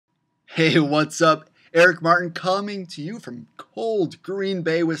Hey, what's up? Eric Martin coming to you from cold Green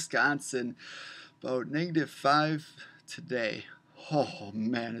Bay, Wisconsin. About -5 today. Oh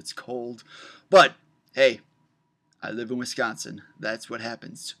man, it's cold. But hey, I live in Wisconsin. That's what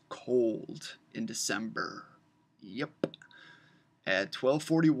happens. Cold in December. Yep. At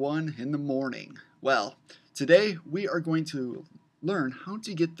 12:41 in the morning. Well, today we are going to learn how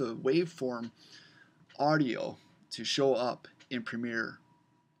to get the waveform audio to show up in Premiere,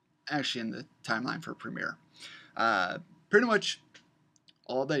 actually in the timeline for Premiere. Pretty much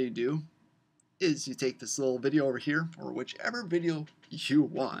all that you do is you take this little video over here, or whichever video you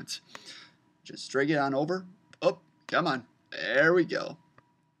want, just drag it on over. Oh, come on, there we go.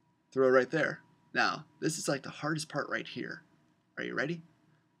 Throw it right there. Now, this is like the hardest part right here. Are you ready?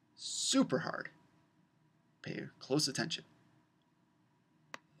 Super hard. Pay close attention.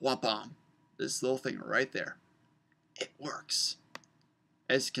 Whop-om. This little thing right there. It works.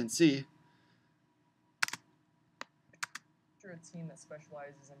 As you can see, A team that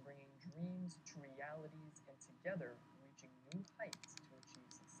specializes in bringing dreams to realities and together reaching new heights to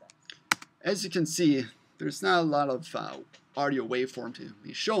achieve success. as you can see, there's not a lot of audio waveform to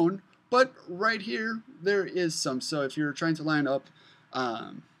be shown, but right here there is some. So if you're trying to line up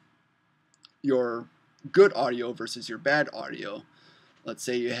your good audio versus your bad audio, let's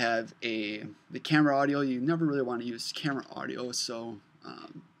say you have the camera audio, you never really want to use camera audio. So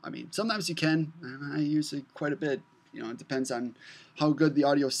I mean, sometimes you can. I use it quite a bit. You know, it depends on how good the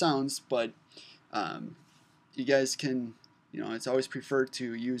audio sounds, but you guys can, you know, it's always preferred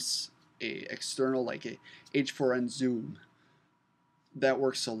to use a external, like a H4n zoom. That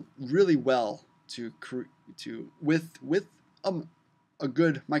works really well with a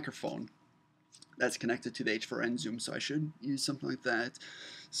good microphone that's connected to the H4n zoom. So I should use something like that,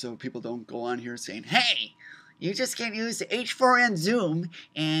 so people don't go on here saying, "Hey, you just can't use the H4n zoom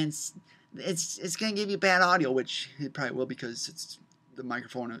and it's going to give you bad audio," which it probably will, because it's the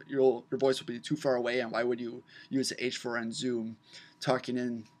microphone, your voice will be too far away, and why would you use the H4n zoom talking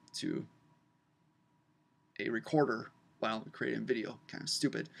into a recorder while creating video? Kind of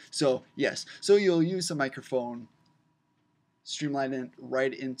stupid. So yes, so you'll use a microphone, streamline it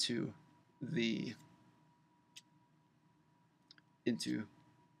right into the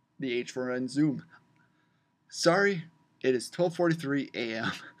H4n zoom. Sorry, it is 12:43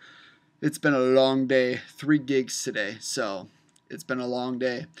 a.m. It's been a long day, 3 gigs today, so it's been a long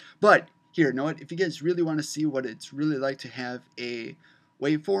day. But here, you know what? If you guys really want to see what it's really like to have a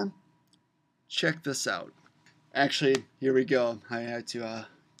waveform, check this out. Actually, here we go. I had to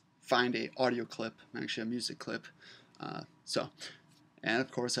find a audio clip, actually a music clip. And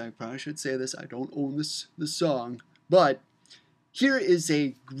of course, I probably should say this, I don't own this song, but here is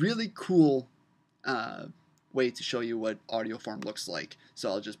a really cool way to show you what audio form looks like. So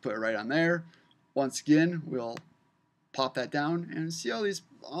I'll just put it right on there. Once again, we'll pop that down and see all these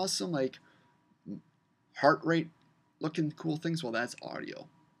awesome, like, heart rate looking cool things. Well, that's audio.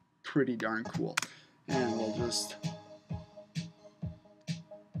 Pretty darn cool. And we'll just Picture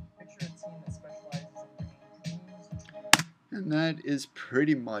a team that specializes in bringing dreams to and that is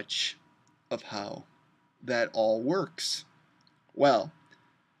pretty much of how that all works. Well,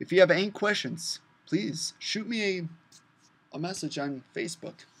 if you have any questions, please shoot me a message on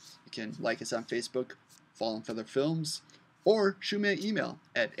Facebook. You can like us on Facebook, Fallen Feather Films, or shoot me an email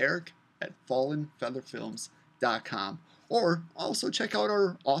at eric@fallenfeatherfilms.com, or also check out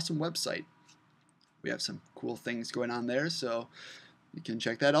our awesome website. We have some cool things going on there, so you can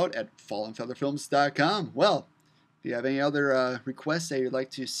check that out at fallenfeatherfilms.com. Well, if you have any other requests that you'd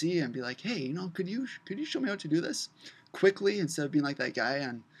like to see and be like, hey, you know, could you show me how to do this quickly, instead of being like that guy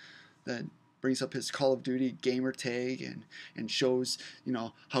that brings up his Call of Duty gamer tag and shows, you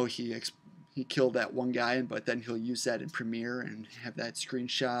know, how he killed that one guy, but then he'll use that in Premiere and have that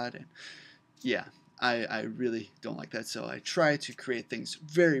screenshot. And yeah, I really don't like that. So I try to create things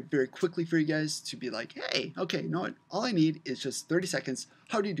very, very quickly for you guys to be like, hey, okay, you know what? All I need is just 30 seconds.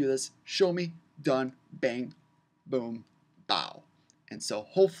 How do you do this? Show me. Done. Bang. Boom. Bow. And so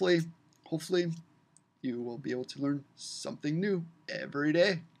hopefully you will be able to learn something new every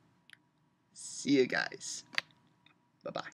day. See you guys. Bye-bye.